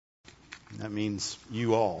That means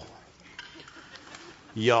you all.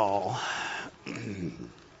 Y'all.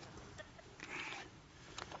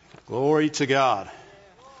 Glory to God.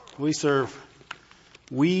 We serve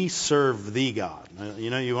the God.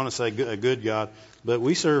 You want to say a good God, but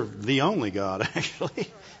we serve the only God, actually.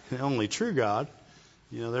 The only true God.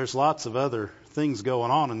 There's lots of other things going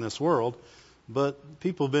on in this world, but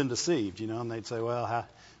people have been deceived, and they'd say, well,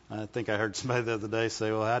 I think I heard somebody the other day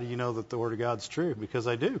say, well, how do you know that the Word of God's true? Because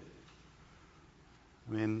I do.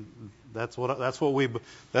 I mean, that's what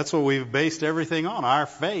we've based everything on. Our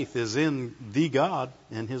faith is in the God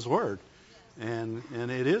and His Word, and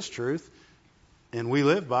it is truth, and we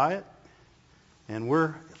live by it, and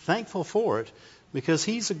we're thankful for it because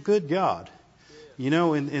He's a good God.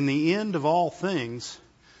 In the end of all things,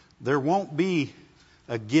 there won't be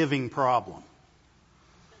a giving problem.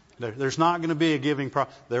 There's not going to be a giving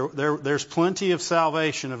problem. There's plenty of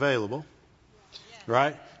salvation available,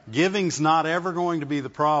 right? Giving's not ever going to be the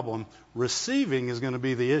problem. Receiving is going to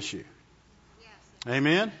be the issue.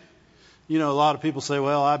 Amen? A lot of people say,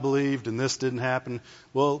 well, I believed and this didn't happen.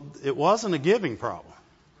 Well, it wasn't a giving problem,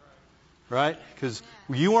 right? Because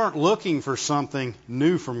you weren't looking for something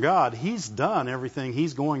new from God. He's done everything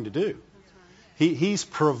He's going to do. He's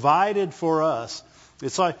provided for us.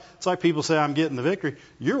 It's like people say, I'm getting the victory.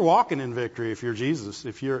 You're walking in victory if you're Jesus,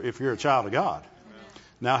 if you're a child of God.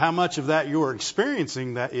 Now, how much of that you're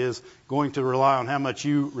experiencing, that is going to rely on how much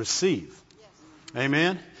you receive.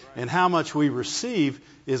 Amen? And how much we receive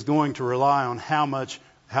is going to rely on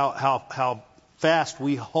how fast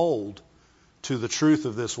we hold to the truth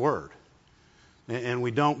of this Word. And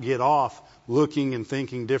we don't get off looking and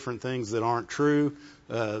thinking different things that aren't true,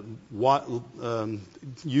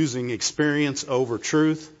 using experience over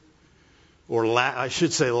truth, or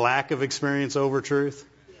lack of experience over truth.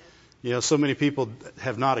 So many people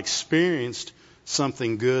have not experienced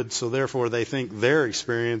something good, so therefore they think their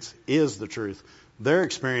experience is the truth. Their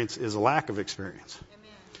experience is a lack of experience.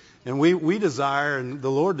 Amen. And we desire, and the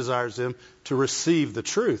Lord desires them to receive the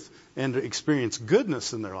truth and to experience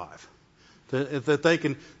goodness in their life. That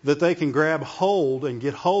they can grab hold and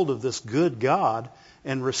get hold of this good God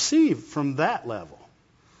and receive from that level.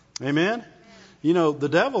 Amen? The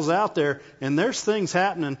devil's out there, and there's things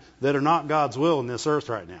happening that are not God's will in this earth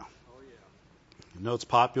right now. It's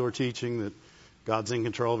popular teaching that God's in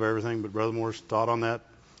control of everything, but Brother Moore's taught on that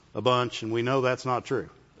a bunch, and we know that's not true.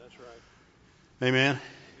 That's right. Amen?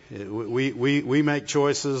 We make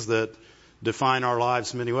choices that define our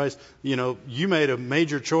lives in many ways. You made a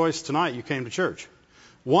major choice tonight. You came to church.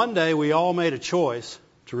 One day we all made a choice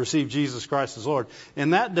to receive Jesus Christ as Lord,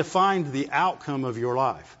 and that defined the outcome of your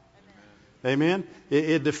life. Amen?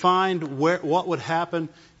 It defined what would happen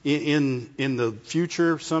in the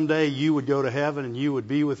future. Someday you would go to heaven and you would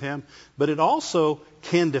be with Him. But it also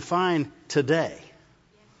can define today.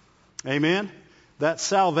 Amen? That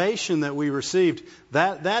salvation that we received,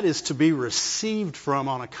 that is to be received from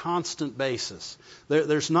on a constant basis.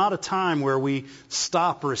 There's not a time where we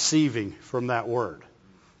stop receiving from that Word.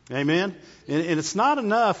 Amen? And it's not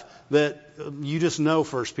enough that you just know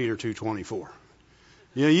 1 Peter 2:24.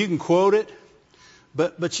 You can quote it,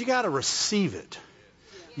 but you got to receive it.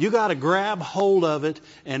 You got to grab hold of it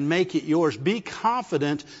and make it yours. Be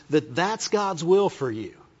confident that that's God's will for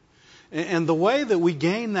you. And the way that we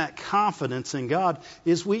gain that confidence in God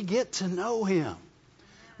is we get to know Him.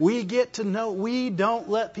 We don't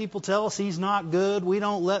let people tell us He's not good. We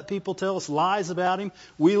don't let people tell us lies about Him.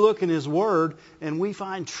 We look in His Word and we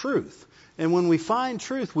find truth. And when we find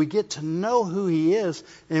truth, we get to know who He is,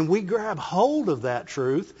 and we grab hold of that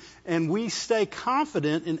truth, and we stay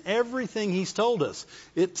confident in everything He's told us.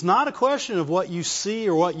 It's not a question of what you see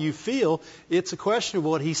or what you feel. It's a question of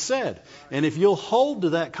what He said. And if you'll hold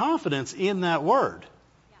to that confidence in that Word,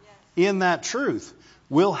 in that truth,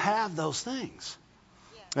 we'll have those things.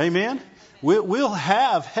 Amen? We'll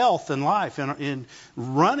have health and life in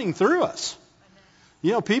running through us.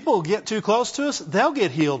 People get too close to us, they'll get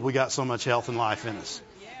healed. We got so much health and life in us.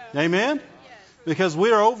 Amen? Because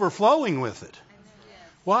we're overflowing with it.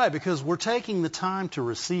 Why? Because we're taking the time to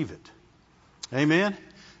receive it. Amen?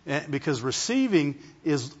 Because receiving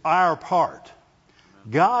is our part.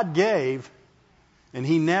 God gave, and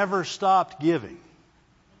He never stopped giving.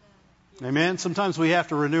 Amen? Sometimes we have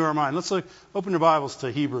to renew our mind. Let's open your Bibles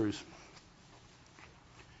to Hebrews.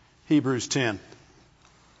 Hebrews 10.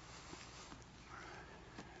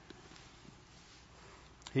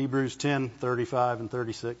 Hebrews 10:35 and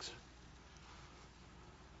 36.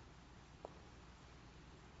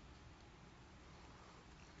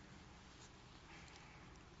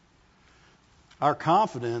 Our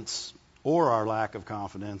confidence or our lack of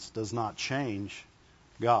confidence does not change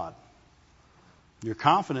God. Your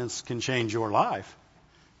confidence can change your life.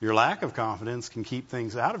 Your lack of confidence can keep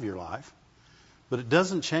things out of your life. But it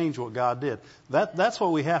doesn't change what God did. That's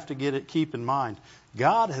what we have to keep in mind.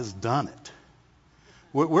 God has done it.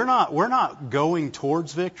 We're not going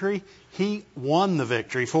towards victory. He won the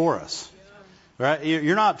victory for us. Right?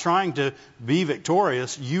 You're not trying to be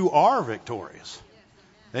victorious. You are victorious.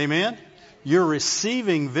 Amen? You're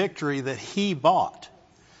receiving victory that He bought,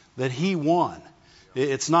 that He won.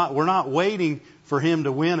 We're not waiting for Him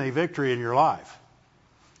to win a victory in your life.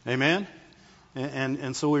 Amen?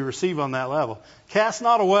 And so we receive on that level. Cast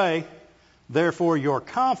not away, therefore, your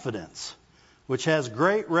confidence, which has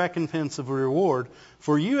great recompense of reward,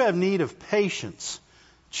 for you have need of patience,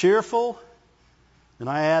 cheerful, and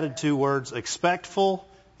I added 2 words, expectful,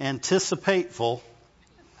 anticipateful,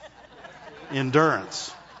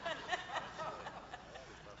 endurance.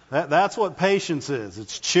 That's what patience is.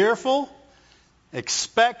 It's cheerful,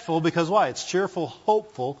 expectful, because why? It's cheerful,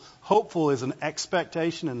 hopeful. Hopeful is an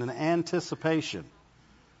expectation and an anticipation.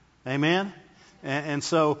 Amen? And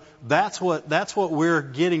so that's what we're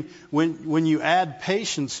getting when you add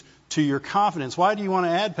patience to your confidence. Why do you want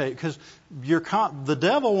to add patience? Because the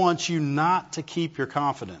devil wants you not to keep your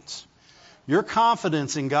confidence. Your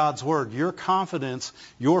confidence in God's Word, your confidence,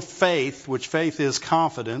 your faith, which faith is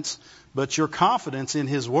confidence, but your confidence in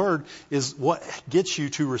His Word is what gets you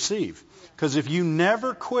to receive. Because if you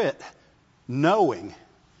never quit knowing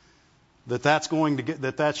that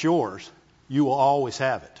that's yours, you will always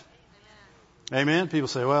have it. Amen? People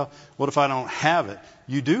say, well, what if I don't have it?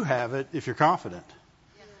 You do have it if you're confident.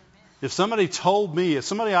 If somebody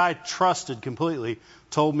I trusted completely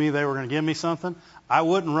told me they were going to give me something, I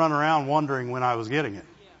wouldn't run around wondering when I was getting it.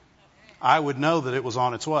 I would know that it was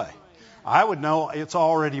on its way. I would know it's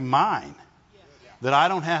already mine. That I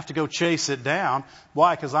don't have to go chase it down.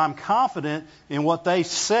 Why? Because I'm confident in what they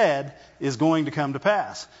said is going to come to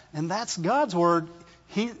pass. And that's God's Word.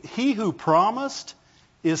 He who promised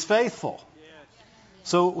is faithful.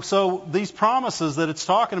 So these promises that it's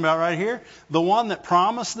talking about right here, the one that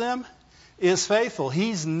promised them is faithful.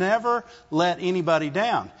 He's never let anybody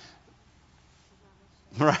down.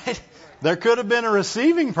 Right? There could have been a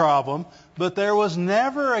receiving problem, but there was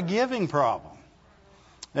never a giving problem.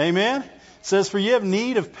 Amen? It says, for you have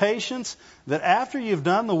need of patience, that after you've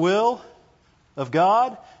done the will of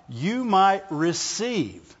God, you might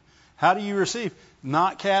receive. How do you receive?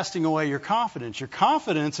 Not casting away your confidence. Your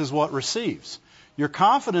confidence is what receives. Your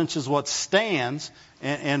confidence is what stands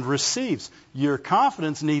and receives. Your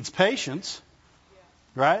confidence needs patience,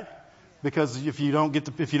 right? Because if you don't get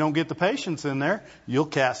the patience in there, you'll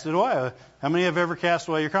cast it away. How many have ever cast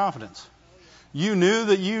away your confidence? You knew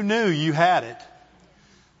that you knew you had it,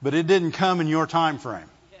 but it didn't come in your time frame.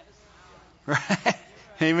 Right?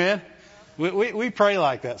 Amen? We pray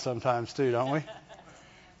like that sometimes too, don't we?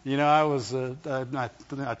 You know,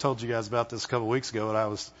 I told you guys about this a couple of weeks ago, but I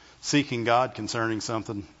was seeking God concerning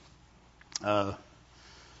something. It's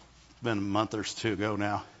been a month or 2 ago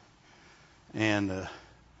now. And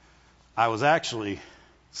I was actually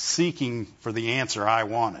seeking for the answer I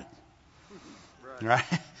wanted. Right?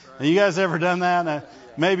 Have you guys ever done that?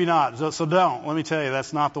 Maybe not. So don't. Let me tell you,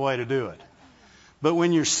 that's not the way to do it. But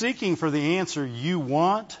when you're seeking for the answer you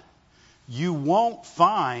want, you won't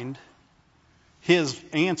find His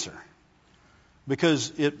answer.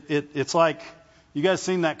 Because it's like, you guys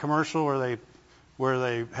seen that commercial where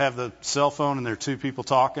they have the cell phone and there are 2 people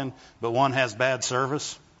talking, but one has bad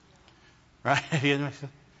service? Right?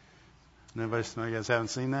 Nobody, you guys haven't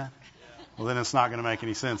seen that? Well, then it's not going to make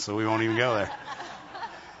any sense, so we won't even go there.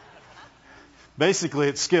 Basically,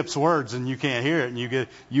 it skips words and you can't hear it, and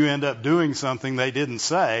you end up doing something they didn't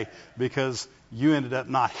say because you ended up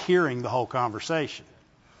not hearing the whole conversation.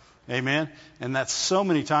 Amen? And that's so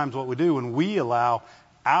many times what we do when we allow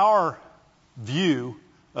our view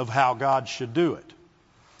of how God should do it.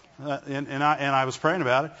 And I was praying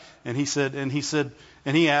about it, and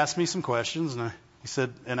he asked me some questions, and he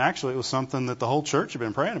said, and actually it was something that the whole church had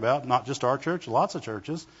been praying about, not just our church, lots of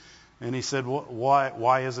churches. And he said, well,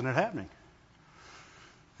 why isn't it happening?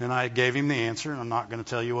 And I gave him the answer, and I'm not going to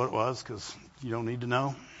tell you what it was because you don't need to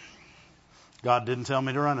know. God didn't tell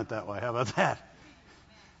me to run it that way. How about that?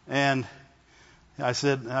 And I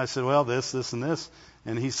said, well, this, and this.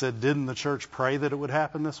 And he said, didn't the church pray that it would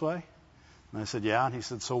happen this way? And I said, yeah. And he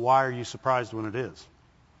said, so why are you surprised when it is?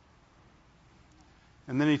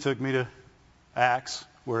 And then he took me to Acts,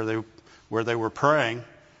 where they were praying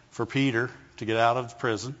for Peter to get out of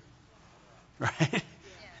prison. Right?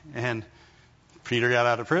 And Peter got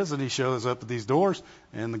out of prison. He shows up at these doors,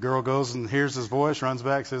 and the girl goes and hears his voice, runs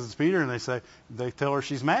back, says it's Peter, and they tell her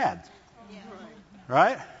she's mad.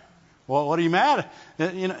 Right? Well, what are you mad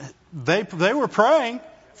at? They were praying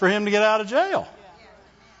for him to get out of jail.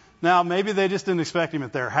 Now, maybe they just didn't expect him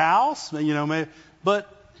at their house,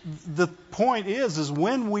 but the point is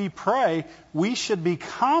when we pray, we should be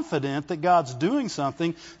confident that God's doing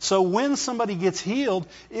something. So when somebody gets healed,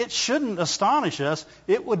 it shouldn't astonish us.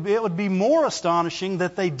 It would be more astonishing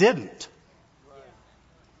that they didn't.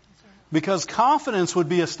 Because confidence would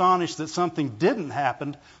be astonished that something didn't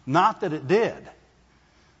happen, not that it did.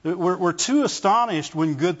 We're too astonished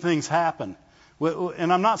when good things happen.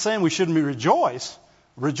 And I'm not saying we shouldn't be rejoiced.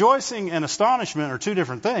 Rejoicing and astonishment are two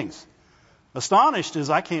different things. Astonished is,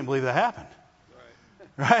 I can't believe that happened.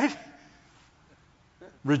 Right?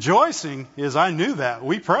 Rejoicing is, I knew that.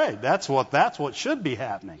 We prayed. That's what should be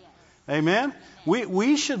happening. Amen?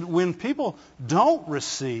 We should, when people don't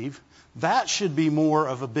receive, that should be more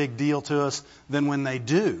of a big deal to us than when they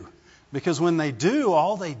do. Because when they do,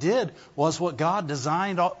 all they did was what God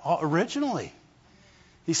designed originally.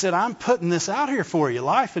 He said, I'm putting this out here for you,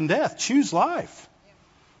 life and death. Choose life.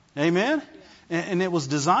 Amen? And it was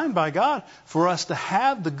designed by God for us to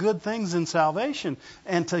have the good things in salvation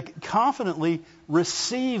and to confidently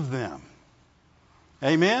receive them.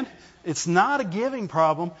 Amen? It's not a giving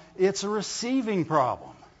problem. It's a receiving problem.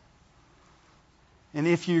 And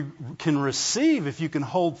if you can receive, if you can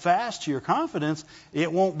hold fast to your confidence, it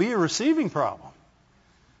won't be a receiving problem.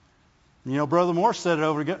 Brother Moore said it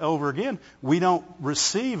over again. We don't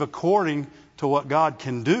receive according to what God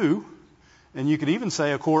can do. And you could even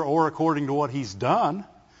say or according to what He's done.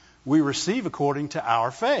 We receive according to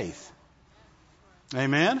our faith.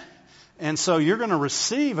 Amen? And so you're going to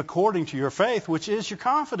receive according to your faith, which is your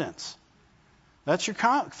confidence. That's your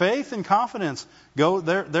faith and confidence.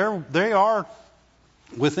 They are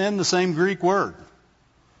within the same Greek word.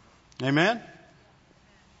 Amen?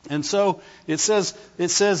 And so it says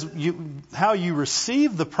how you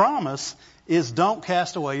receive the promise is don't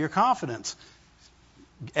cast away your confidence.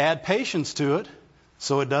 Add patience to it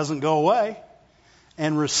so it doesn't go away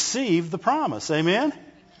and receive the promise. Amen?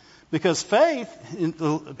 Because faith, in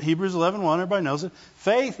Hebrews 11:1, everybody knows it,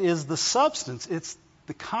 faith is the substance. It's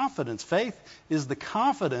the confidence. Faith is the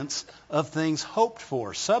confidence of things hoped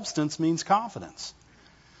for. Substance means confidence.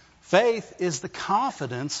 Faith is the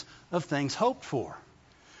confidence of things hoped for.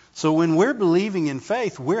 So when we're believing in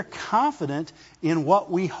faith, we're confident in what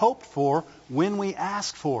we hoped for when we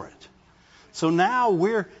ask for it. So now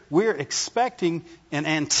we're expecting and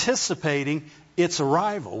anticipating its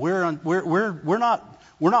arrival. We're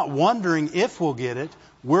not wondering if we'll get it.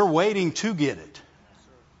 We're waiting to get it.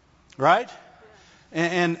 Right?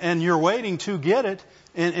 And you're waiting to get it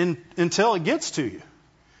until it gets to you.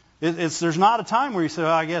 There's not a time where you say,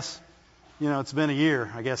 well, I guess, it's been a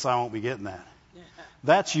year. I guess I won't be getting that.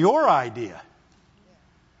 That's your idea.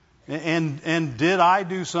 And did I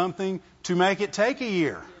do something to make it take a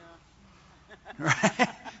year? Right?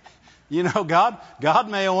 God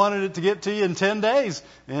may have wanted it to get to you in 10 days,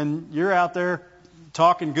 and you're out there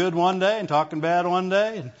talking good one day and talking bad one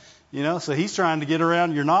day, and so He's trying to get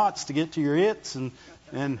around your knots to get to your its,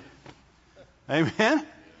 and amen.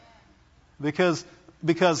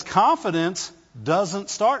 Because confidence doesn't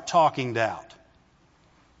start talking doubt.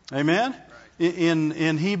 Amen.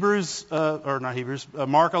 In Hebrews,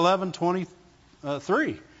 Mark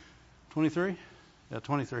 11:23. 23? Yeah,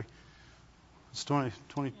 23. It's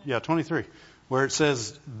 23. Where it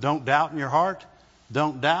says, don't doubt in your heart.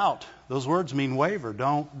 Don't doubt. Those words mean waver.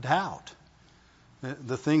 Don't doubt.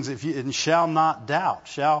 The things, and shall not doubt,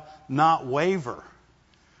 shall not waver.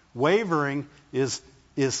 Wavering is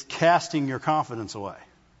casting your confidence away.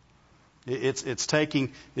 It's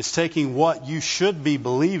taking what you should be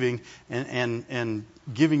believing and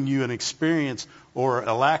giving you an experience or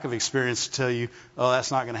a lack of experience to tell you, oh,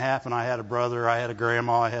 that's not going to happen. I had a brother, I had a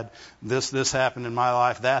grandma, I had this happened in my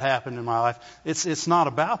life, that happened in my life. It's not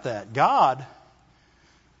about that. God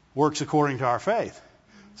works according to our faith.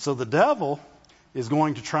 So the devil is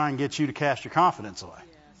going to try and get you to cast your confidence away.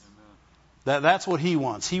 That's what he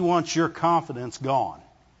wants. He wants your confidence gone.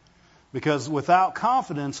 Because without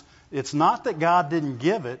confidence, it's not that God didn't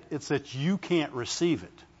give it, it's that you can't receive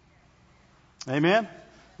it. Amen?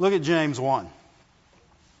 Look at James 1.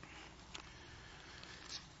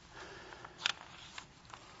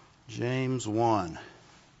 James 1,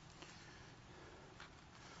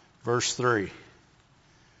 verse 3. It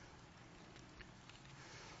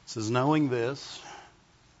says, knowing this,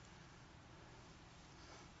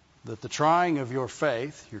 that the trying of your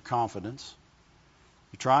faith, your confidence,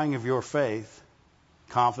 the trying of your faith,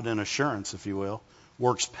 confident assurance, if you will,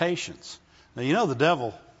 works patience. Now, the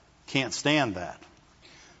devil can't stand that.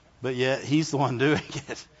 But yet, he's the one doing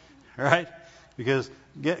it. Right? Because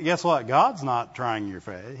guess what? God's not trying your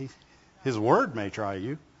faith. His word may try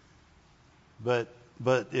you. But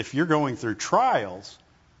if you're going through trials,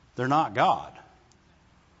 they're not God.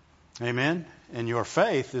 Amen? And your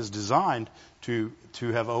faith is designed to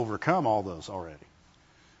have overcome all those already.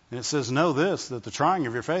 And it says, know this, that the trying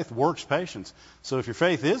of your faith works patience. So if your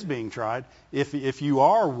faith is being tried, if you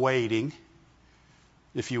are waiting,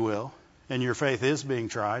 if you will, and your faith is being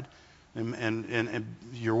tried, and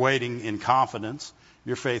you're waiting in confidence,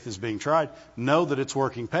 your faith is being tried, know that it's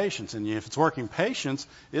working patience. And if it's working patience,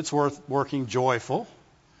 it's working joyful,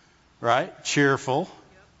 right? Cheerful,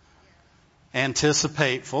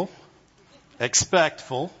 anticipateful,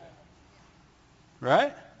 expectful,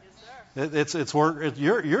 right? It's work.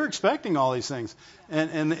 You're expecting all these things,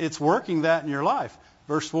 and it's working that in your life.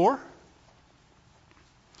 Verse 4.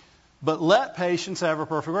 But let patience have a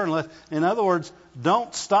perfect work. In other words,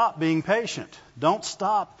 don't stop being patient. Don't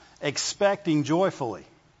stop expecting joyfully.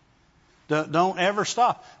 Don't ever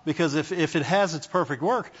stop, because if it has its perfect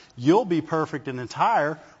work, you'll be perfect and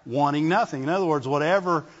entire, wanting nothing. In other words,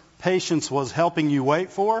 whatever patience was helping you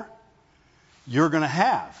wait for, you're going to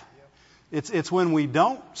have. It's when we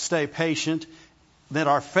don't stay patient that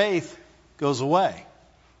our faith goes away.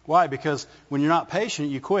 Why? Because when you're not patient,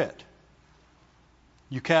 you quit.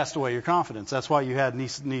 You cast away your confidence. That's why you had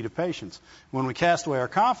need of patience. When we cast away our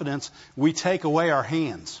confidence, we take away our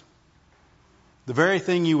hands. The very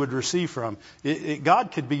thing you would receive from.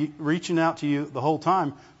 God could be reaching out to you the whole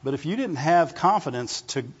time, but if you didn't have confidence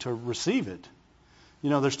to receive it,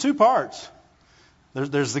 there's two parts.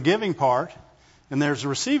 There's the giving part, and there's the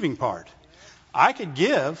receiving part. I could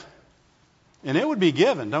give, and it would be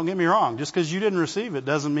given. Don't get me wrong. Just because you didn't receive it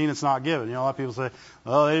doesn't mean it's not given. A lot of people say,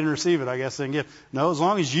 oh, they didn't receive it, I guess they didn't give. No, as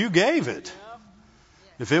long as you gave it.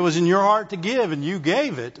 If it was in your heart to give and you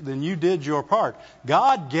gave it, then you did your part.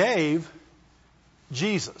 God gave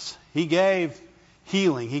Jesus. He gave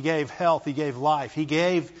healing. He gave health. He gave life. He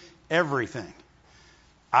gave everything.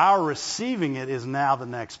 Our receiving it is now the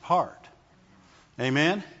next part.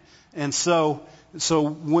 Amen? And so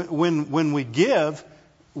when we give,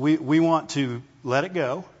 we want to let it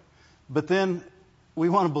go, but then we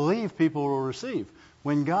want to believe people will receive.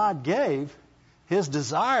 When God gave, His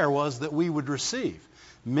desire was that we would receive.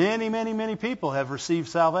 Many, many, many people have received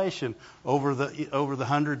salvation over the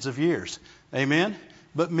hundreds of years. Amen?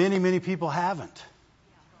 But many, many people haven't.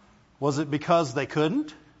 Was it because they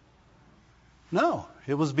couldn't? No.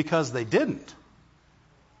 It was because they didn't.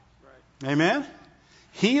 Amen?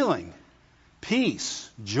 Healing, peace,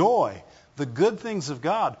 joy, the good things of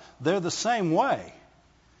God, they're the same way.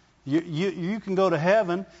 You can go to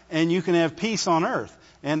heaven and you can have peace on earth.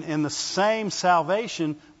 And the same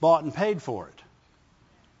salvation bought and paid for it.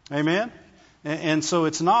 Amen? And so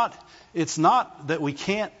it's not that we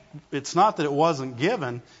can't, it's not that it wasn't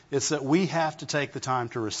given, it's that we have to take the time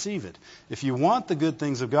to receive it. If you want the good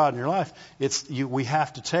things of God in your life, we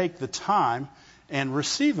have to take the time and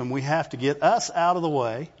receive them. We have to get us out of the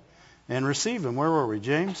way and receive them. Where were we,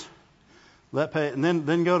 James? And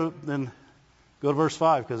then go to verse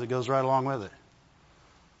 5, because it goes right along with it.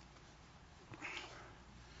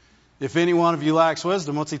 If any one of you lacks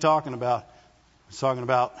wisdom, what's he talking about? He's talking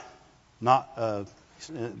about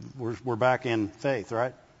we're back in faith,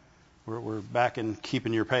 right? We're back in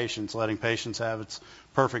keeping your patience, letting patience have its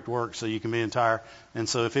perfect work so you can be entire. And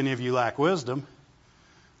so if any of you lack wisdom,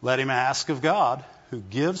 let him ask of God, who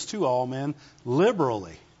gives to all men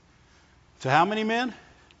liberally. To how many men?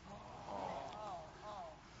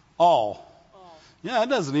 All. Yeah, it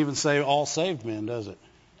doesn't even say all saved men, does it?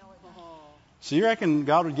 So you reckon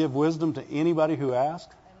God would give wisdom to anybody who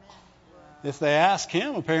asked? If they ask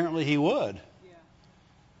Him, apparently He would.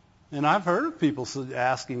 And I've heard of people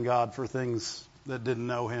asking God for things that didn't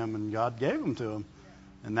know Him, and God gave them to them.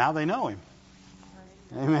 And now they know Him.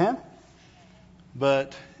 Amen?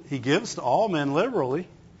 But He gives to all men liberally,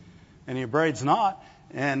 and He upbraids not.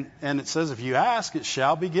 And it says, if you ask, it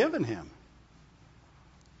shall be given him.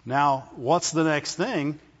 Now, what's the next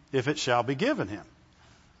thing if it shall be given him?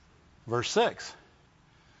 Verse 6.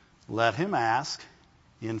 Let him ask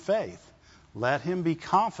in faith. Let him be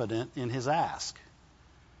confident in his ask.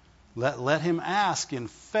 Let him ask in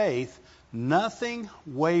faith, nothing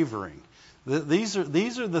wavering. These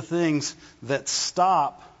are the things that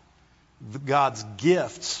stop God's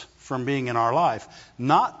gifts from being in our life.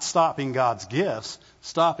 Not stopping God's gifts,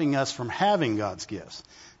 stopping us from having God's gifts.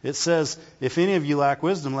 It says, if any of you lack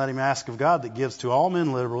wisdom, let him ask of God that gives to all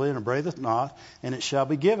men liberally and upbraideth not, and it shall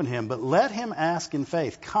be given him. But let him ask in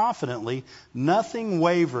faith, confidently, nothing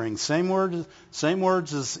wavering. Same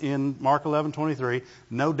words as in Mark 11:23.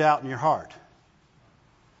 No doubt in your heart.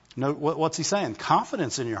 No, what's he saying?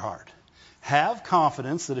 Confidence in your heart. Have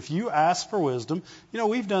confidence that if you ask for wisdom,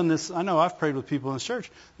 we've done this. I know I've prayed with people in the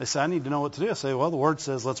church. They say, I need to know what to do. I say, well, the Word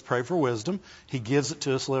says, let's pray for wisdom. He gives it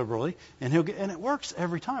to us liberally, and and it works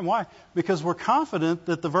every time. Why? Because we're confident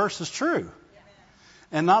that the verse is true.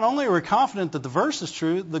 And not only are we confident that the verse is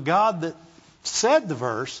true, the God that said the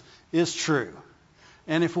verse is true.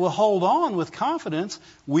 And if we'll hold on with confidence,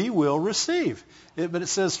 we will receive. But it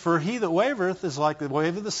says, for he that wavereth is like the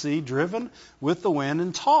wave of the sea, driven with the wind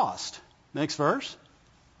and tossed. Next verse.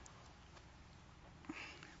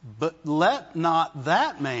 But let not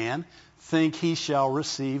that man think he shall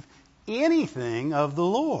receive anything of the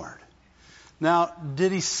Lord. Now,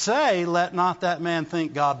 did he say, let not that man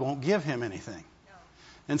think God won't give him anything?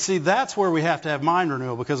 And see, that's where we have to have mind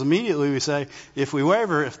renewal, because immediately we say, if we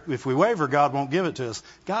waver, God won't give it to us.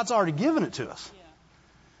 God's already given it to us.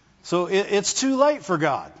 So it's too late for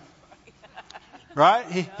God.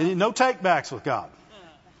 Right? No take-backs with God.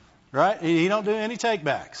 Right? He don't do any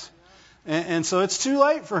take-backs. And so it's too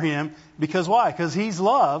late for him, because why? Because he's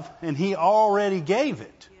love, and he already gave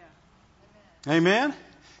it. Amen?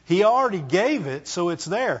 He already gave it, so it's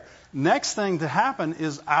there. Next thing to happen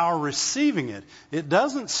is our receiving it. It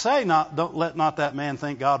doesn't say, don't let not that man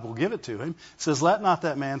think God will give it to him. It says, let not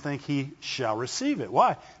that man think he shall receive it.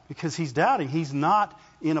 Why? Because he's doubting. He's not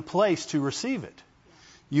in a place to receive it.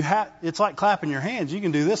 It's like clapping your hands. You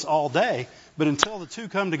can do this all day, but until the two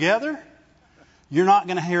come together, you're not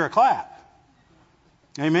going to hear a clap.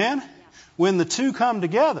 Amen? When the two come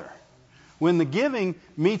together, when the giving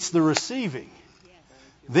meets the receiving,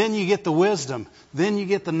 then you get the wisdom, then you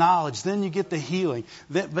get the knowledge, then you get the healing.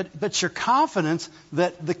 But your confidence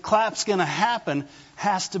that the clap's going to happen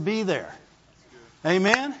has to be there.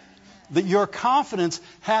 Amen? That your confidence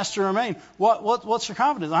has to remain. What's your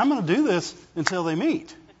confidence? I'm going to do this until they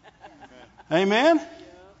meet. Amen?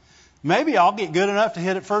 Maybe I'll get good enough to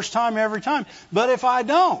hit it first time every time. But if I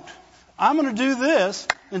don't, I'm going to do this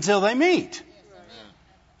until they meet.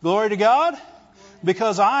 Glory to God.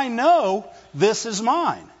 Because I know this is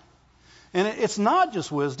mine. And it's not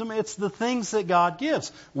just wisdom, it's the things that God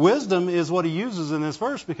gives. Wisdom is what he uses in this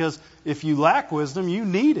verse, because if you lack wisdom, you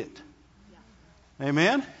need it.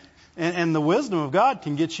 Amen? And the wisdom of God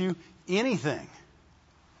can get you anything.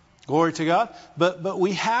 Glory to God. But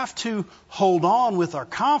we have to hold on with our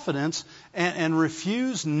confidence and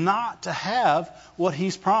refuse not to have what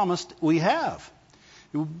he's promised we have.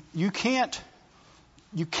 You can't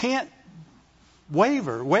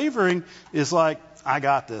waver. Wavering is like, I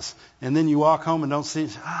got this. And then you walk home and don't see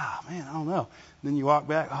it. Man, I don't know. Then you walk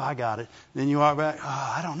back. I got it. Then you walk back.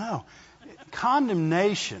 I don't know.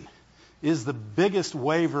 Condemnation is the biggest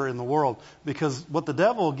waver in the world, because what the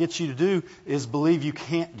devil will get you to do is believe you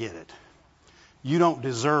can't get it. You don't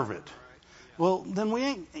deserve it. Well, then we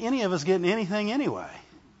ain't any of us getting anything anyway.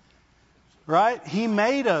 Right? He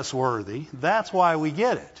made us worthy. That's why we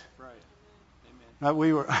get it. Right. I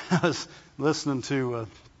was listening to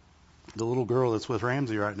the little girl that's with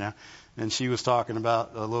Ramsey right now, and she was talking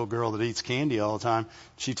about a little girl that eats candy all the time.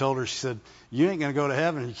 She told her, she said, you ain't going to go to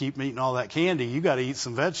heaven if you keep eating all that candy. You got to eat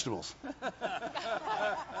some vegetables.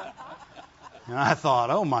 And I thought,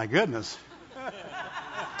 oh my goodness,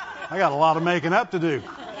 I got a lot of making up to do.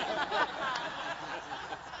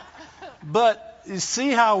 But you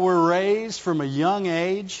see how we're raised from a young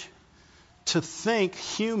age to think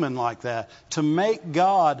human like that, to make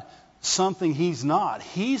God something he's not.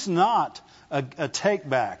 He's not a take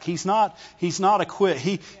back. He's not a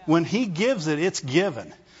quit. When he gives it, it's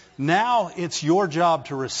given. Now it's your job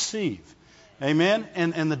to receive. Amen?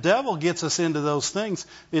 And the devil gets us into those things.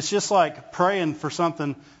 It's just like praying for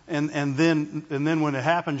something and then when it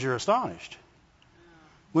happens, you're astonished.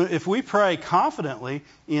 If we pray confidently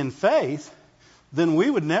in faith, then we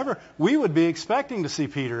would be expecting to see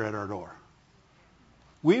Peter at our door.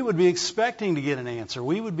 We would be expecting to get an answer.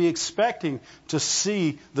 We would be expecting to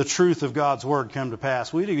see the truth of God's Word come to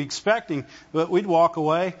pass. We'd be expecting, but we'd walk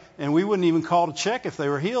away and we wouldn't even call to check if they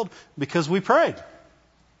were healed, because we prayed.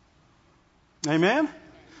 Amen?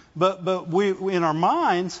 But we in our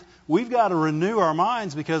minds, we've got to renew our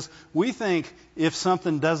minds, because we think if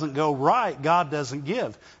something doesn't go right, God doesn't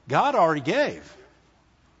give. God already gave.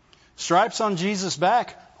 Stripes on Jesus'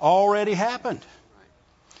 back already happened.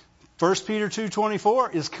 1 Peter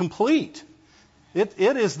 2:24 is complete. It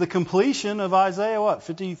is the completion of Isaiah,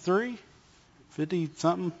 53?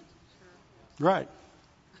 50-something? Right.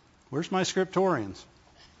 Where's my scriptorians?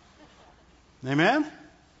 Amen?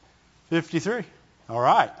 53. All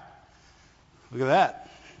right. Look at that.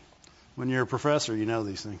 When you're a professor, you know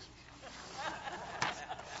these things.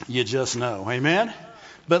 You just know. Amen?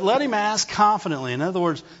 But let him ask confidently. In other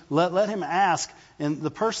words, let him ask. And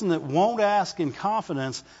the person that won't ask in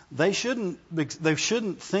confidence, they shouldn't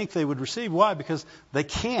think they would receive. Why? Because they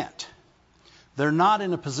can't. They're not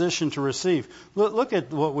in a position to receive. Look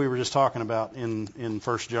at what we were just talking about in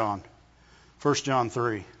 1 John. 1 John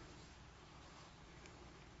 3.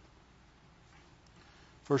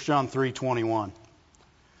 1 John 3:21.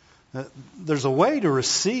 There's a way to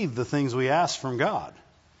receive the things we ask from God.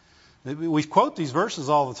 We quote these verses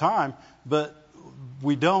all the time, but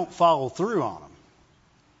we don't follow through on them.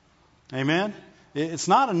 Amen? It's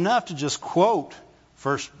not enough to just quote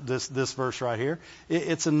this verse right here.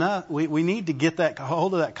 It's enough. We need to get that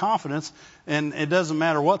hold of that confidence, and it doesn't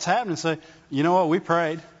matter what's happening. Say, you know what, we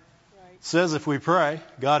prayed. It says if we pray,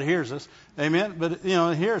 God hears us. Amen? But,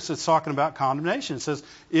 here it's talking about condemnation. It says,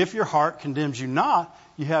 if your heart condemns you not,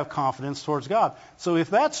 you have confidence towards God. So if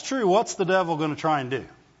that's true, what's the devil going to try and do?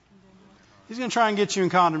 He's going to try and get you in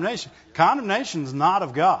condemnation. Condemnation is not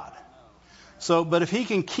of God. But if he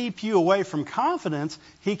can keep you away from confidence,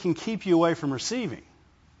 he can keep you away from receiving.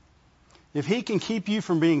 If he can keep you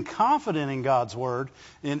from being confident in God's Word,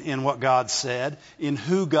 in what God said, in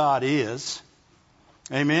who God is,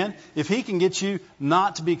 amen? If he can get you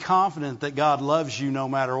not to be confident that God loves you no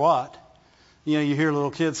matter what. You hear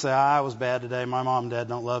little kids say, I was bad today, my mom and dad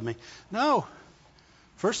don't love me. No.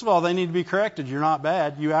 First of all, they need to be corrected. You're not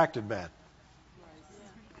bad, you acted bad.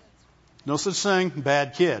 No such thing,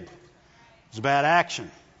 bad kid. It's a bad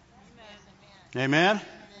action. Amen?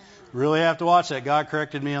 Really have to watch that. God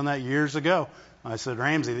corrected me on that years ago. I said,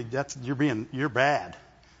 Ramsey, you're bad.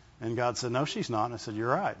 And God said, no, she's not. And I said, you're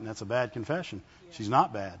right. And that's a bad confession. She's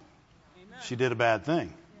not bad. She did a bad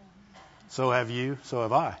thing. So have you, so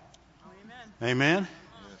have I. Amen?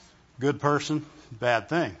 Good person, bad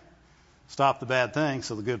thing. Stop the bad thing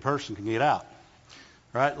so the good person can get out.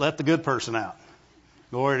 Right? Let the good person out.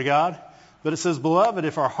 Glory to God. But it says, beloved,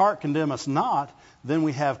 if our heart condemn us not, then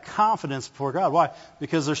we have confidence before God. Why?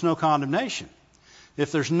 Because there's no condemnation.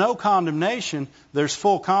 If there's no condemnation, there's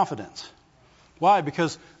full confidence. Why?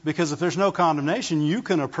 Because if there's no condemnation, you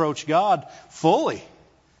can approach God fully.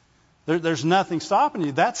 There's nothing stopping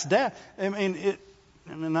you. That's death.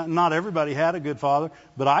 Not everybody had a good father,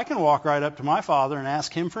 but I can walk right up to my father and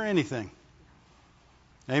ask him for anything.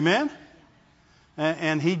 Amen?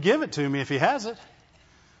 And he'd give it to me if he has it.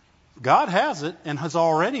 God has it and has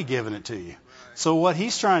already given it to you. So what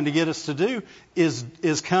he's trying to get us to do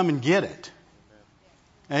is come and get it.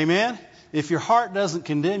 Amen? If your heart doesn't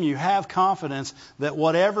condemn you, have confidence that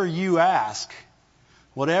whatever you ask,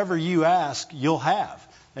 you'll have.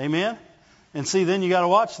 Amen? And see, then you got to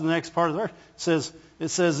watch the next part of the verse. It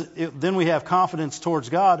says, then we have confidence towards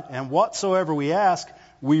God, and whatsoever we ask,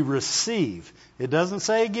 we receive. It doesn't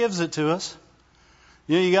say he gives it to us.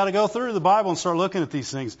 You got to go through the Bible and start looking at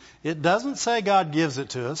these things. It doesn't say God gives it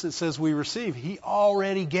to us. It says we receive. He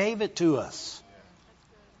already gave it to us.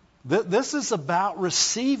 This is about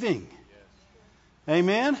receiving.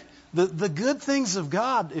 Amen? The good things of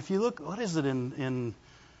God, if you look, what is it in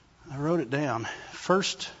I wrote it down.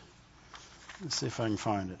 First, let's see if I can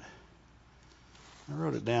find it. I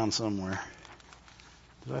wrote it down somewhere.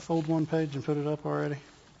 Did I fold one page and put it up already?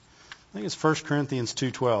 I think it's 1 Corinthians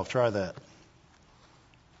 2:12. Try that.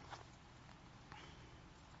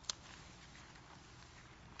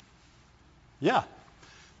 Yeah.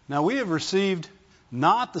 Now we have received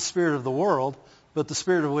not the spirit of the world, but the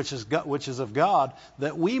spirit of which is of God,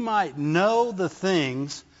 that we might know the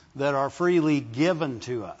things that are freely given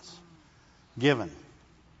to us. Given.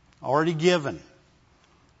 Already given.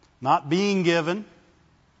 Not being given.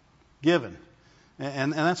 Given.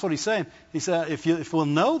 And that's what he's saying. He said, if we'll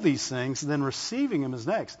know these things, then receiving them is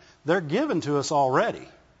next. They're given to us already.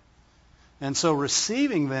 And so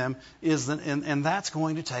receiving them is, and that's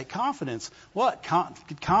going to take confidence. What?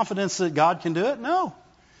 Confidence that God can do it? No.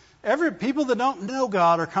 People that don't know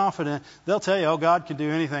God are confident. They'll tell you, God could do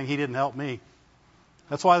anything. He didn't help me.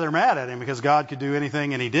 That's why they're mad at him, because God could do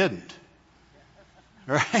anything and he didn't.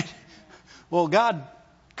 Right? Well, God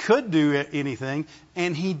could do anything,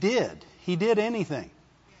 and he did. He did anything.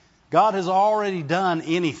 God has already done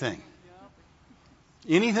anything.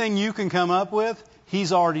 Anything you can come up with,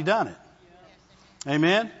 he's already done it.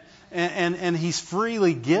 Amen? And he's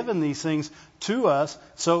freely given these things to us.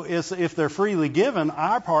 So if they're freely given,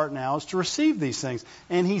 our part now is to receive these things.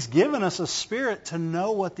 And he's given us a spirit to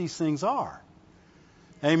know what these things are.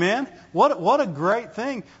 Amen? What a great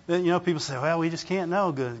thing that, people say, well, we just can't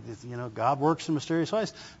know. God works in mysterious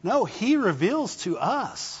ways. No, he reveals to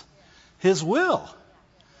us his will.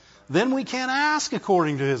 Then we can ask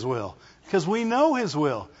according to his will, because we know his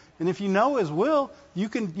will. And if you know his will, you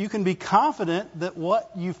can be confident that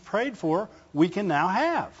what you've prayed for, we can now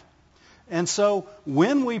have. And so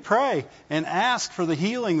when we pray and ask for the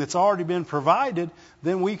healing that's already been provided,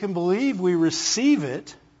 then we can believe we receive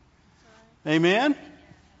it. Amen?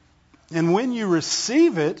 And when you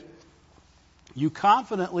receive it, you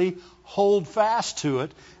confidently hold fast to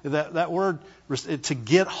it. That word, to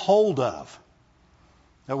get hold of.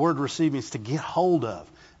 That word receive means to get hold of.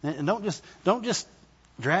 And don't just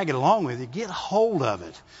drag it along with you. Get hold of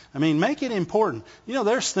it. I mean, make it important. You know,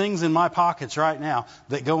 there's things in my pockets right now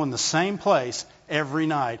that go in the same place every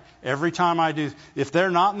night. Every time I do. If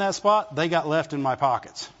they're not in that spot, they got left in my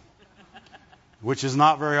pockets. Which is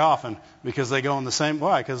not very often because they go in the same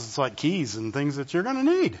way. Because it's like keys and things that you're going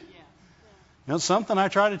to need. You know, something I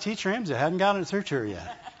try to teach Ramsey. I hadn't gotten it through to her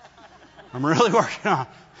yet. I'm really working on it.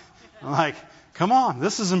 I'm like, come on,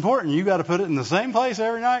 this is important. You got to put it in the same place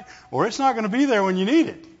every night, or it's not going to be there when you need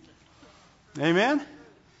it. Amen.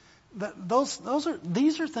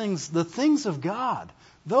 These are things, the things of God.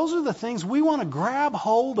 Those are the things we want to grab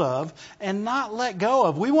hold of and not let go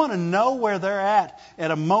of. We want to know where they're at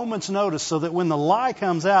a moment's notice, so that when the lie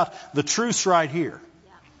comes out, the truth's right here.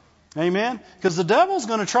 Yeah. Amen. Because the devil's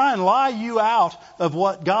going to try and lie you out of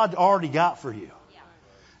what God already got for you.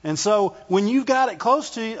 And so when you've got it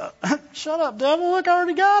close to you, shut up, devil, look, I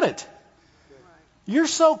already got it. You're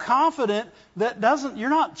so confident that you're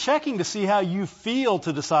not checking to see how you feel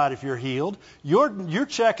to decide if you're healed. You're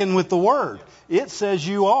checking with the Word. It says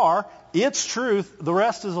you are. It's truth. The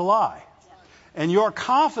rest is a lie. And your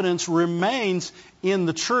confidence remains in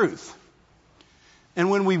the truth. And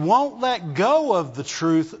when we won't let go of the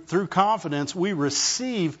truth through confidence, we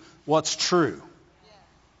receive what's true.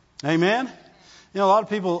 Amen? You know, a lot of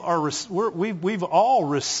people we've all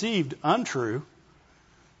received untrue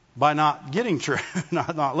by not getting truth,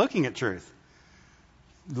 not looking at truth.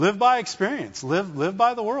 Live by experience. Live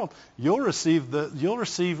by the world. You'll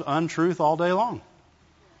receive untruth all day long.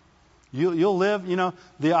 You'll live. You know,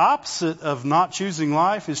 the opposite of not choosing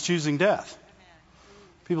life is choosing death.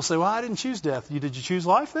 People say, "Well, I didn't choose death." Did you choose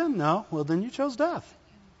life then? No. Well, then you chose death.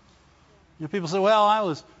 You know, people say,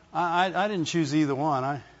 "Well, I didn't choose either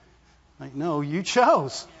one." Like, no, you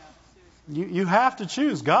chose. You have to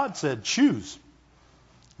choose. God said choose,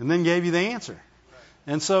 and then gave you the answer.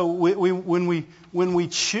 And so when we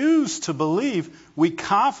choose to believe, we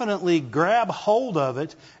confidently grab hold of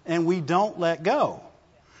it, and we don't let go.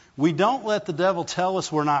 We don't let the devil tell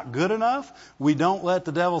us we're not good enough. We don't let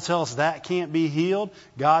the devil tell us that can't be healed.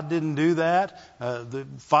 God didn't do that. The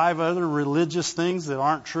 5 other religious things that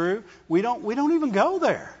aren't true. We don't even go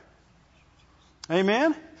there.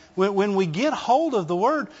 Amen. When we get hold of the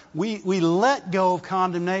Word, we let go of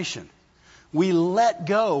condemnation. We let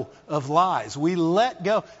go of lies. We let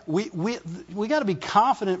go. We got to be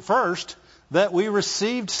confident first that we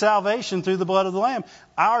received salvation through the blood of the Lamb.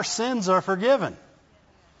 Our sins are forgiven.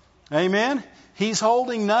 Amen? He's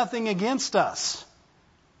holding nothing against us.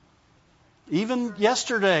 Even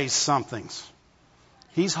yesterday's somethings.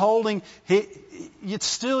 He's holding, it's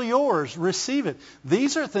still yours. Receive it.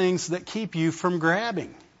 These are things that keep you from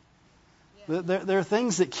grabbing. There are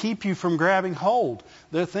things that keep you from grabbing hold.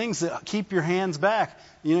 There are things that keep your hands back.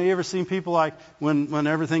 You know, you ever seen people like when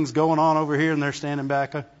everything's going on over here and they're standing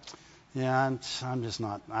back? Yeah, I'm just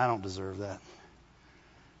not, I don't deserve that.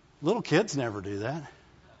 Little kids never do that.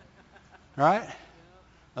 Right?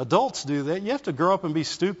 Adults do that. You have to grow up and be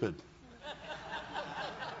stupid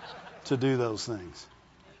to do those things.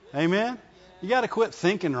 Amen? You got to quit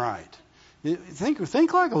thinking right.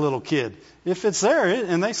 Think like a little kid. If it's there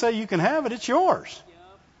and they say you can have it, it's yours.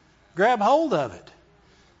 Grab hold of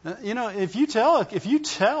it. You know, if you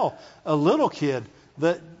tell a little kid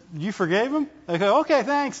that you forgave them, they go, "Okay,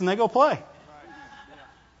 thanks," and they go play.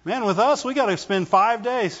 Man, with us, we got to spend 5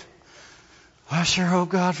 days. I sure hope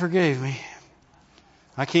God forgave me.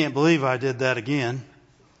 I can't believe I did that again.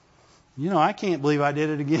 You know, I can't believe I did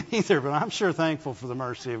it again either, but I'm sure thankful for the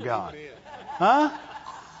mercy of God. Huh?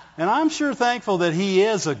 And I'm sure thankful that He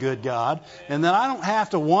is a good God and that I don't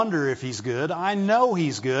have to wonder if He's good. I know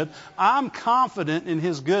He's good. I'm confident in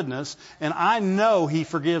His goodness, and I know He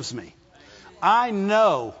forgives me. I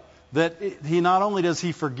know that He not only does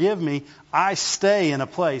He forgive me, I stay in a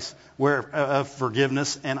place of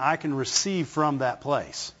forgiveness, and I can receive from that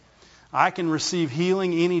place. I can receive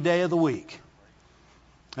healing any day of the week.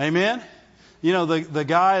 Amen? You know, the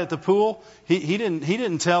guy at the pool, he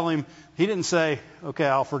didn't tell him, he didn't say, "Okay,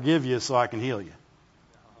 I'll forgive you so I can heal you."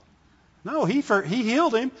 No, he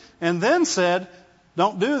healed him and then said,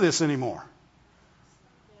 "Don't do this anymore."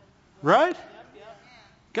 Right?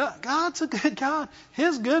 God's a good God.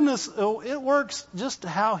 His goodness, it works just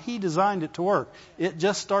how He designed it to work. It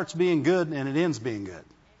just starts being good and it ends being good.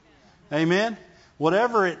 Amen?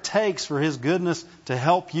 Whatever it takes for His goodness to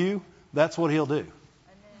help you, that's what He'll do.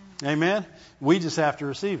 Amen? We just have to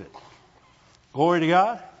receive it. Glory to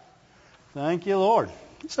God. Thank you, Lord.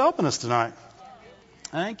 He's helping us tonight.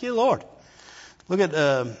 Thank you, Lord. Look at,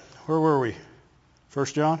 where were we? 1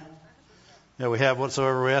 John? Yeah, we have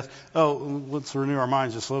whatsoever we ask. Oh, let's renew our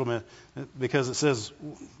minds just a little bit. Because it says,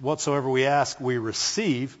 whatsoever we ask, we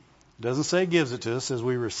receive. It doesn't say gives it to us. It says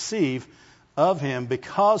we receive of Him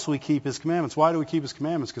because we keep His commandments. Why do we keep His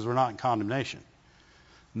commandments? Because we're not in condemnation.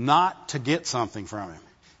 Not to get something from Him.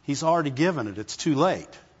 He's already given it. It's too late.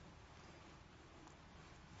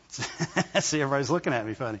 See, everybody's looking at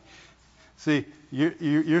me funny. See,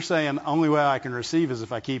 you're saying the only way I can receive is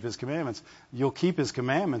if I keep His commandments. You'll keep His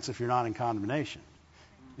commandments if you're not in condemnation.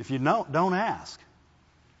 If you don't ask.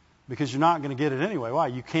 Because you're not going to get it anyway. Why?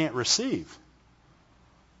 You can't receive.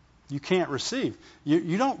 You can't receive.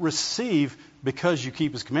 You don't receive because you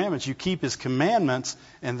keep His commandments. You keep His commandments,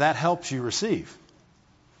 and that helps you receive.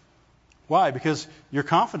 Why? Because your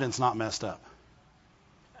confidence not messed up.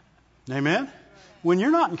 Amen? When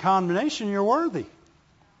you're not in condemnation, you're worthy.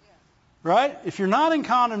 Right? If you're not in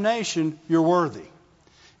condemnation, you're worthy.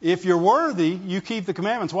 If you're worthy, you keep the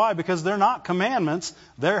commandments. Why? Because they're not commandments.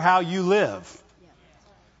 They're how you live.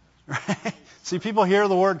 Right? See, people hear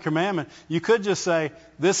the word commandment. You could just say,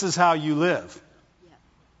 this is how you live.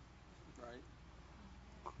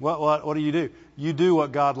 What do? You do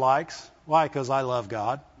what God likes. Why? Because I love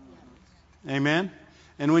God. Amen?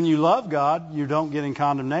 And when you love God, you don't get in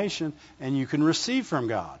condemnation, and you can receive from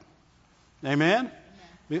God. Amen?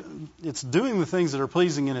 It's doing the things that are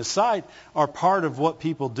pleasing in His sight are part of what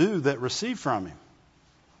people do that receive from Him.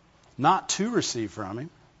 Not to receive from Him.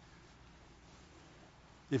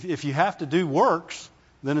 If you have to do works,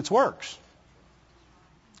 then it's works.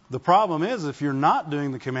 The problem is if you're not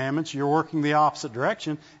doing the commandments, you're working the opposite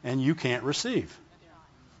direction and you can't receive.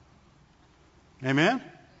 Amen?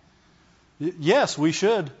 Yes, we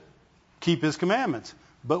should keep His commandments,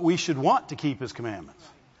 but we should want to keep His commandments.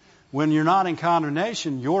 When you're not in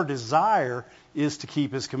condemnation, your desire is to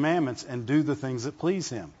keep His commandments and do the things that please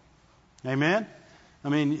Him. Amen? I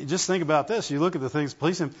mean, just think about this. You look at the things that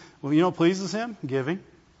please Him. Well, you know what pleases Him? Giving.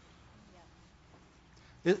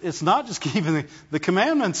 It's not just keeping the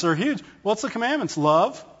commandments are huge. What's the commandments?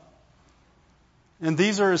 Love. And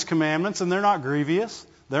these are His commandments, and they're not grievous.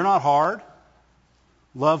 They're not hard.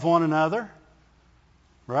 Love one another.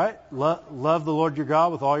 Right? Love the Lord your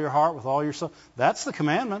God with all your heart, with all your soul. That's the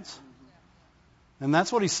commandments. And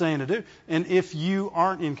that's what He's saying to do. And if you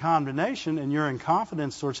aren't in condemnation and you're in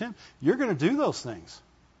confidence towards Him, you're going to do those things.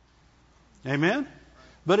 Amen?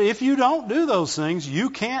 But if you don't do those things,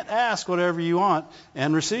 you can't ask whatever you want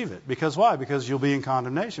and receive it. Because why? Because you'll be in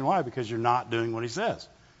condemnation. Why? Because you're not doing what He says.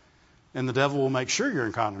 And the devil will make sure you're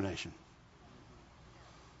in condemnation.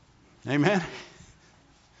 Amen?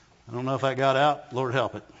 I don't know if that got out. Lord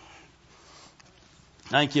help it.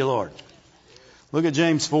 Thank you, Lord. Look at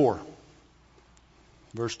James 4,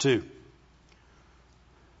 verse 2.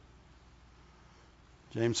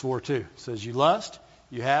 James 4:2 says, you lust,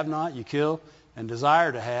 you have not, you kill, and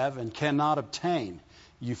desire to have, and cannot obtain.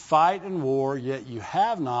 You fight and war, yet you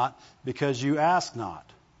have not, because you ask not.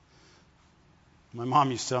 My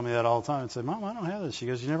mom used to tell me that all the time. I'd say, Mom, I don't have this. She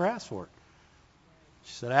goes, you never asked for it.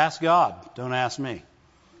 She said, ask God, don't ask me.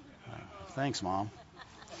 Thanks, Mom.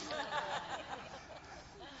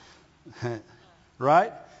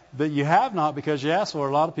 Right? But you have not because you asked for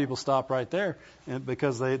it. A lot of people stop right there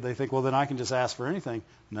because they think, well, then I can just ask for anything.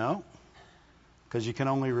 No. Because you can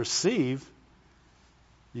only receive.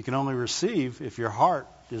 You can only receive if your heart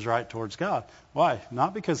is right towards God. Why?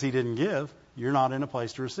 Not because He didn't give. You're not in a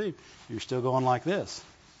place to receive. You're still going like this.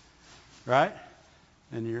 Right?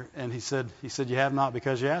 And he said you have not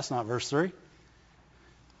because you ask not. Verse 3.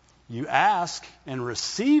 You ask and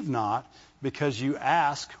receive not because you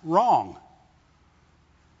ask wrong.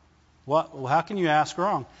 Well, how can you ask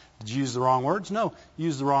wrong? Did you use the wrong words? No, you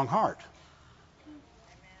used the wrong heart.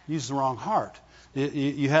 Use the wrong heart.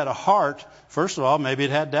 You had a heart, first of all, maybe it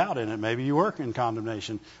had doubt in it. Maybe you were in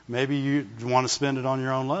condemnation. Maybe you want to spend it on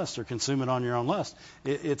your own lust or consume it on your own lust.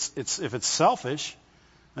 If it's selfish,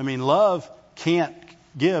 I mean, love can't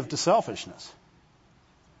give to selfishness.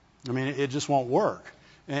 I mean, it just won't work.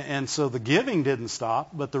 And so the giving didn't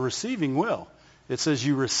stop, but the receiving will. It says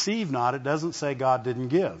you receive not. It doesn't say God didn't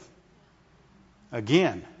give.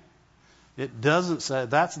 Again, It doesn't say,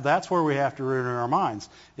 that's where we have to root in our minds.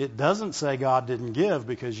 It doesn't say God didn't give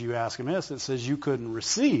because you ask amiss. It says you couldn't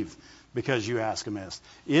receive because you ask amiss.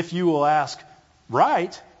 If you will ask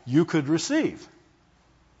right, you could receive.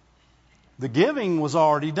 The giving was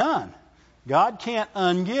already done. God can't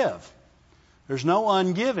ungive. There's no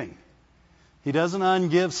ungiving. He doesn't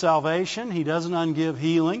ungive salvation. He doesn't ungive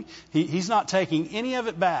healing. He's not taking any of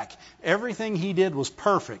it back. Everything He did was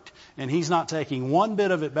perfect, and He's not taking one bit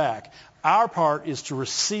of it back. Our part is to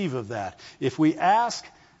receive of that. If we ask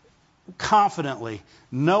confidently,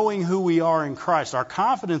 knowing who we are in Christ, our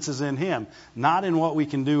confidence is in Him, not in what we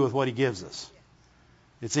can do with what He gives us.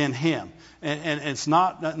 It's in Him. And it's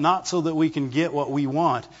not so that we can get what we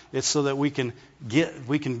want. It's so that we can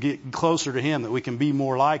get closer to Him, that we can be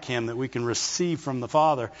more like Him, that we can receive from the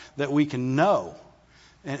Father, that we can know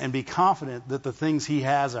and be confident that the things He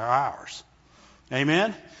has are ours.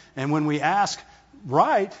 Amen? And when we ask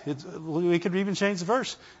right, we could even change the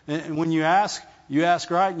verse. And when you ask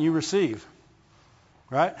right and you receive.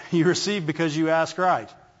 Right? You receive because you ask right.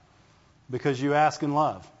 Because you ask in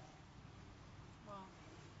love.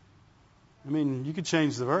 I mean, you could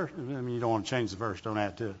change the verse. I mean, you don't want to change the verse. Don't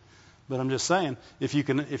add to it. But I'm just saying, if you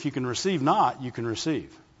can receive not, you can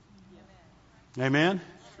receive. Amen?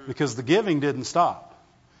 Because the giving didn't stop.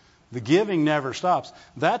 The giving never stops.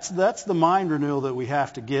 That's the mind renewal that we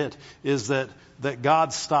have to get, is that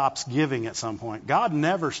God stops giving at some point. God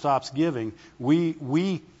never stops giving.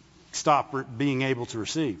 We stop being able to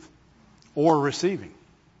receive or receiving.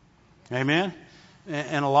 Amen?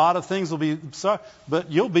 And a lot of things will be,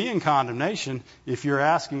 but you'll be in condemnation if you're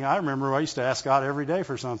asking. I remember I used to ask God every day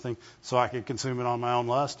for something so I could consume it on my own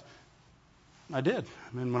lust. I did.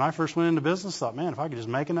 I mean, when I first went into business, I thought, man, if I could just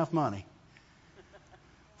make enough money.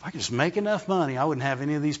 If I could just make enough money, I wouldn't have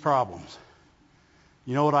any of these problems.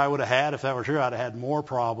 You know what I would have had if that were true? I'd have had more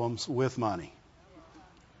problems with money.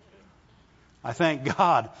 I thank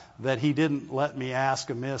God that He didn't let me ask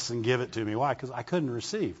amiss and give it to me. Why? Because I couldn't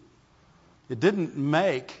receive. It didn't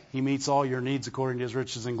make He meets all your needs according to His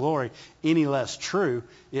riches and glory any less true.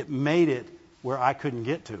 It made it where I couldn't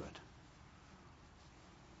get to it.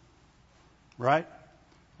 Right?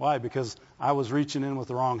 Why? Because I was reaching in with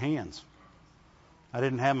the wrong hands. I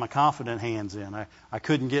didn't have my confident hands in. I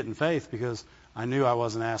couldn't get in faith because I knew I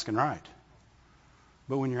wasn't asking right.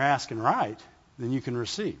 But when you're asking right, then you can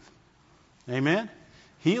receive. Amen?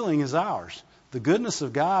 Healing is ours. The goodness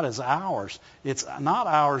of God is ours. It's not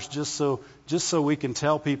ours just so we can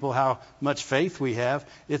tell people how much faith we have.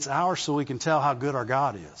 It's ours so we can tell how good our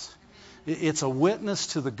God is. It's a witness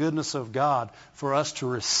to the goodness of God for us to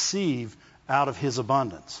receive out of His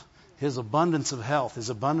abundance. His abundance of health, His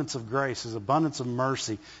abundance of grace, His abundance of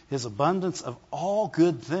mercy, His abundance of all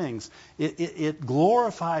good things. It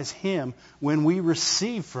glorifies Him when we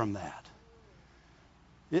receive from that.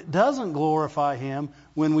 It doesn't glorify Him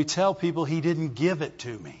when we tell people He didn't give it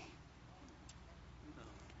to me.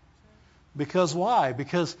 Because why?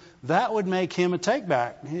 Because that would make Him a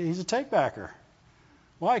take-back. He's a take-backer.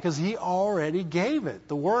 Why? Because He already gave it.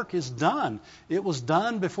 The work is done. It was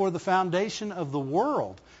done before the foundation of the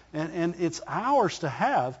world. And it's ours to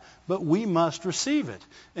have, but we must receive it.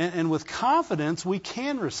 And with confidence, we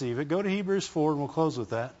can receive it. Go to Hebrews 4, and we'll close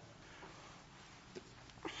with that.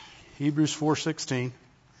 Hebrews 4:16.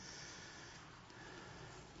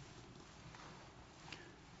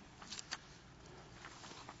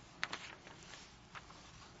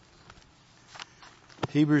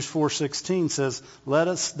 Hebrews 4:16 says, "Let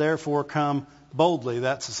us therefore come boldly."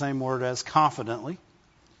 That's the same word as confidently.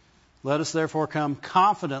 "Let us therefore come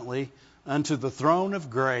confidently unto the throne of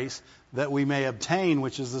grace, that we may obtain,"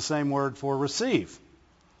 which is the same word for receive.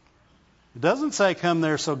 It doesn't say come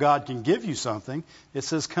there so God can give you something. It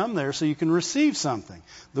says come there so you can receive something.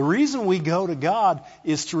 The reason we go to God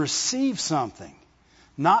is to receive something,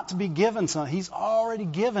 not to be given something. He's already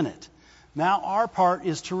given it. Now our part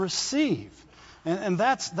is to receive. And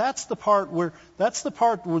that's the part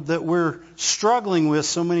that we're struggling with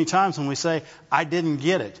so many times when we say, I didn't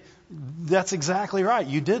get it. That's exactly right.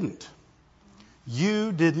 You didn't.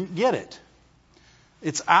 You didn't get it.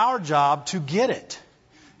 It's our job to get it.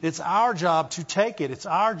 It's our job to take it. It's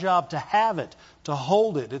our job to have it, to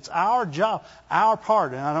hold it. It's our job, our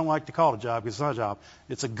part. And I don't like to call it a job because it's not a job.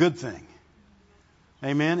 It's a good thing.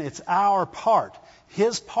 Amen? It's our part.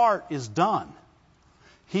 His part is done.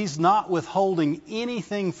 He's not withholding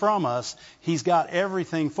anything from us. He's got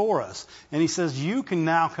everything for us. And He says you can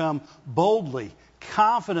now come boldly,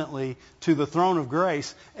 confidently to the throne of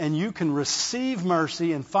grace, and you can receive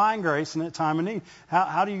mercy and find grace in that time of need.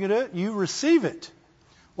 How do you do it? You receive it.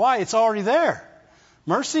 Why? It's already there.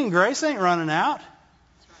 Mercy and grace ain't running out.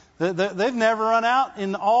 They've never run out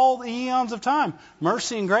in all the eons of time.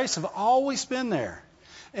 Mercy and grace have always been there.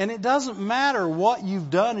 And it doesn't matter what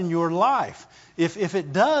you've done in your life. If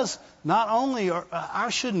it does, not only I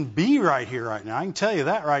shouldn't be right here right now. I can tell you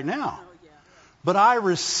that right now. But I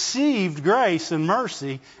received grace and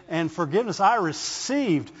mercy and forgiveness. I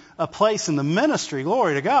received a place in the ministry.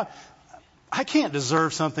 Glory to God. I can't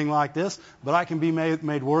deserve something like this, but I can be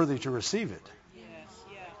made worthy to receive it.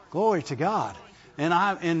 Glory to God. And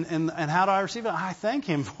how do I receive it? I thank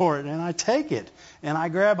Him for it, and I take it, and I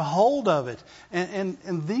grab hold of it.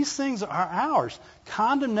 And these things are ours.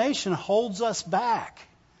 Condemnation holds us back.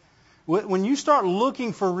 When you start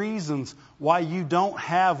looking for reasons why you don't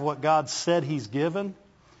have what God said He's given,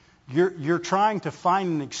 you're trying to find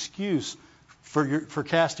an excuse for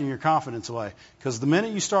casting your confidence away. Because the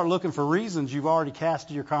minute you start looking for reasons, you've already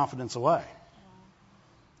casted your confidence away.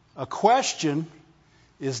 A question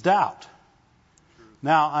is doubt.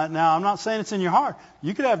 Now, I'm not saying it's in your heart.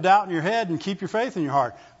 You could have doubt in your head and keep your faith in your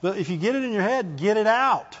heart. But if you get it in your head, get it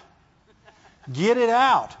out. Get it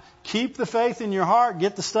out. Keep the faith in your heart.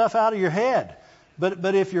 Get the stuff out of your head.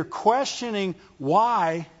 But if you're questioning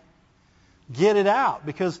why, get it out.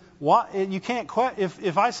 Because you can't.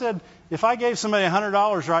 If I gave somebody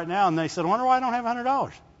 $100 right now and they said, "I wonder why I don't have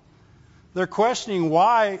 $100," they're questioning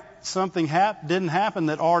why something didn't happen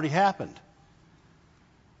that already happened.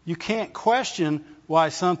 You can't question why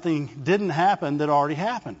something didn't happen that already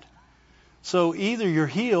happened. So either you're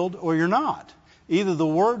healed or you're not. Either the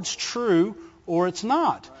word's true or it's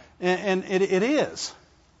not. And it is.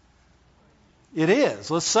 It is.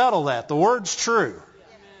 Let's settle that. The word's true.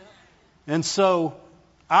 And so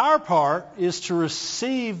our part is to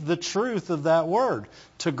receive the truth of that word,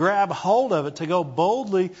 to grab hold of it, to go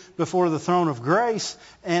boldly before the throne of grace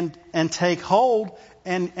and take hold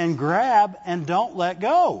and grab and don't let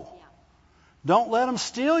go. Don't let them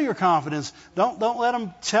steal your confidence. Don't let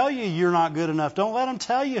them tell you you're not good enough. Don't let them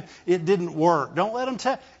tell you it didn't work. Don't let them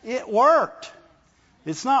tell it worked.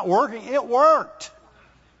 It's not working. It worked.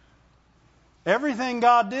 Everything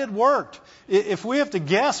God did worked. If we have to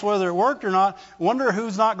guess whether it worked or not, wonder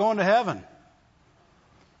who's not going to heaven.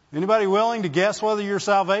 Anybody willing to guess whether your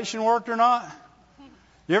salvation worked or not?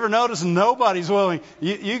 You ever notice nobody's willing?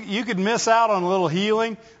 You could miss out on a little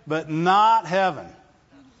healing, but not heaven.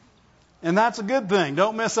 And that's a good thing.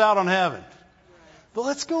 Don't miss out on heaven. But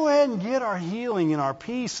let's go ahead and get our healing and our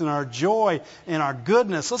peace and our joy and our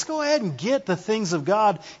goodness. Let's go ahead and get the things of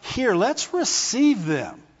God here. Let's receive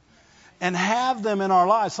them and have them in our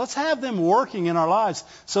lives. Let's have them working in our lives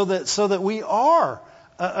so that we are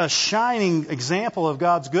a shining example of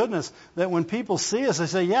God's goodness, that when people see us, they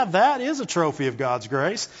say, yeah, that is a trophy of God's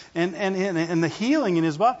grace. And the healing in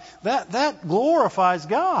His body, that glorifies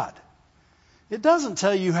God. It doesn't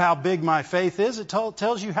tell you how big my faith is. It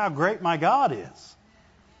tells you how great my God is.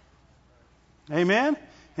 Amen?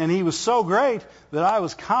 And He was so great that I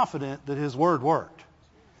was confident that His word worked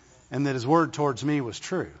and that His word towards me was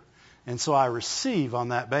true. And so I receive on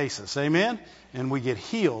that basis. Amen? And we get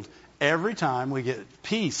healed every time. We get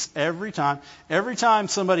peace every time. Every time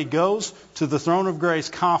somebody goes to the throne of grace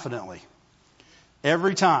confidently,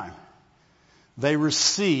 every time they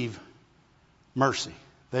receive mercy.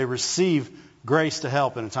 They receive grace to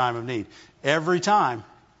help in a time of need. Every time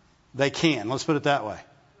they can. Let's put it that way.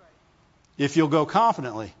 If you'll go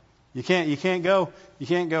confidently, you can't go, I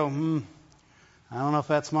don't know if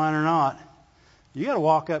that's mine or not. You got to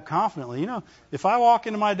walk up confidently. You know, if I walk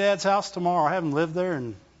into my dad's house tomorrow, I haven't lived there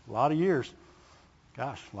in a lot of years.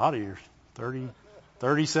 Gosh, a lot of years.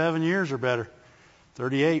 37 years or better.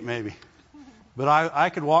 38 maybe. But I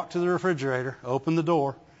could walk to the refrigerator, open the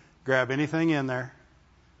door, grab anything in there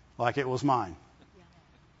like it was mine.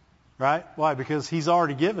 Right? Why? Because He's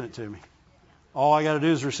already given it to me. All I got to do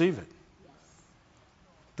is receive it.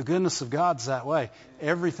 The goodness of God's that way.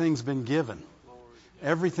 Everything's been given.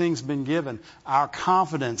 Everything's been given. Our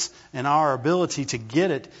confidence and our ability to get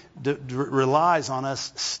it relies on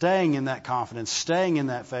us staying in that confidence, staying in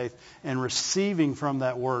that faith, and receiving from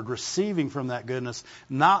that word, receiving from that goodness,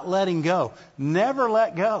 not letting go. Never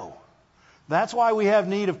let go. That's why we have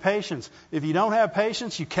need of patience. If you don't have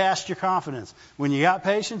patience, you cast your confidence. When you got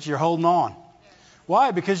patience, you're holding on.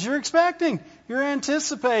 Why? Because you're expecting, you're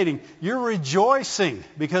anticipating, you're rejoicing,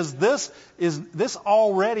 because this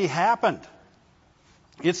already happened.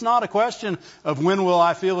 It's not a question of when will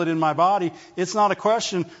I feel it in my body. It's not a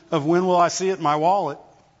question of when will I see it in my wallet.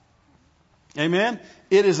 Amen?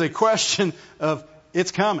 It is a question of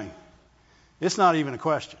it's coming. It's not even a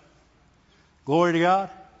question. Glory to God.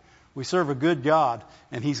 We serve a good God,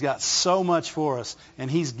 and He's got so much for us, and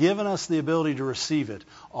He's given us the ability to receive it.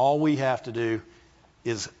 All we have to do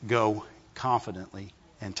is go confidently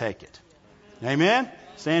and take it. Amen?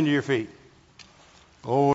 Stand to your feet. Oh,